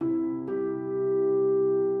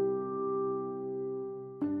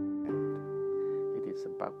is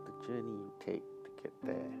about the journey you take to get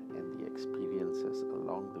there and the experiences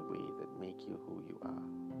along the way that make you who you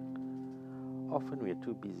are. Often we are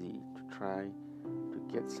too busy to try to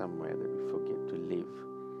get somewhere that we forget to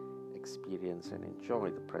live, experience, and enjoy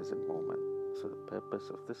the present moment. So, the purpose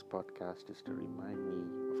of this podcast is to remind me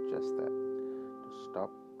of just that, to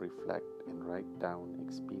stop, reflect, and write down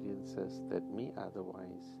experiences that may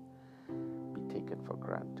otherwise be taken for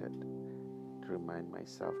granted, to remind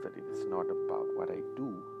myself that it is not about what I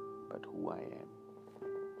do, but who I am,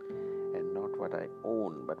 and not what I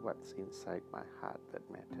own, but what's inside my heart that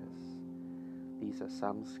matters. These are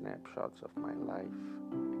some snapshots of my life,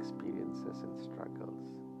 experiences, and struggles.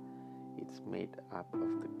 It's made up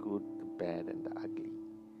of the good, the bad, and the ugly,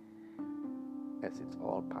 as it's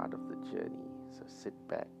all part of the journey. So sit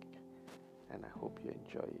back, and I hope you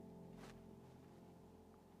enjoy it.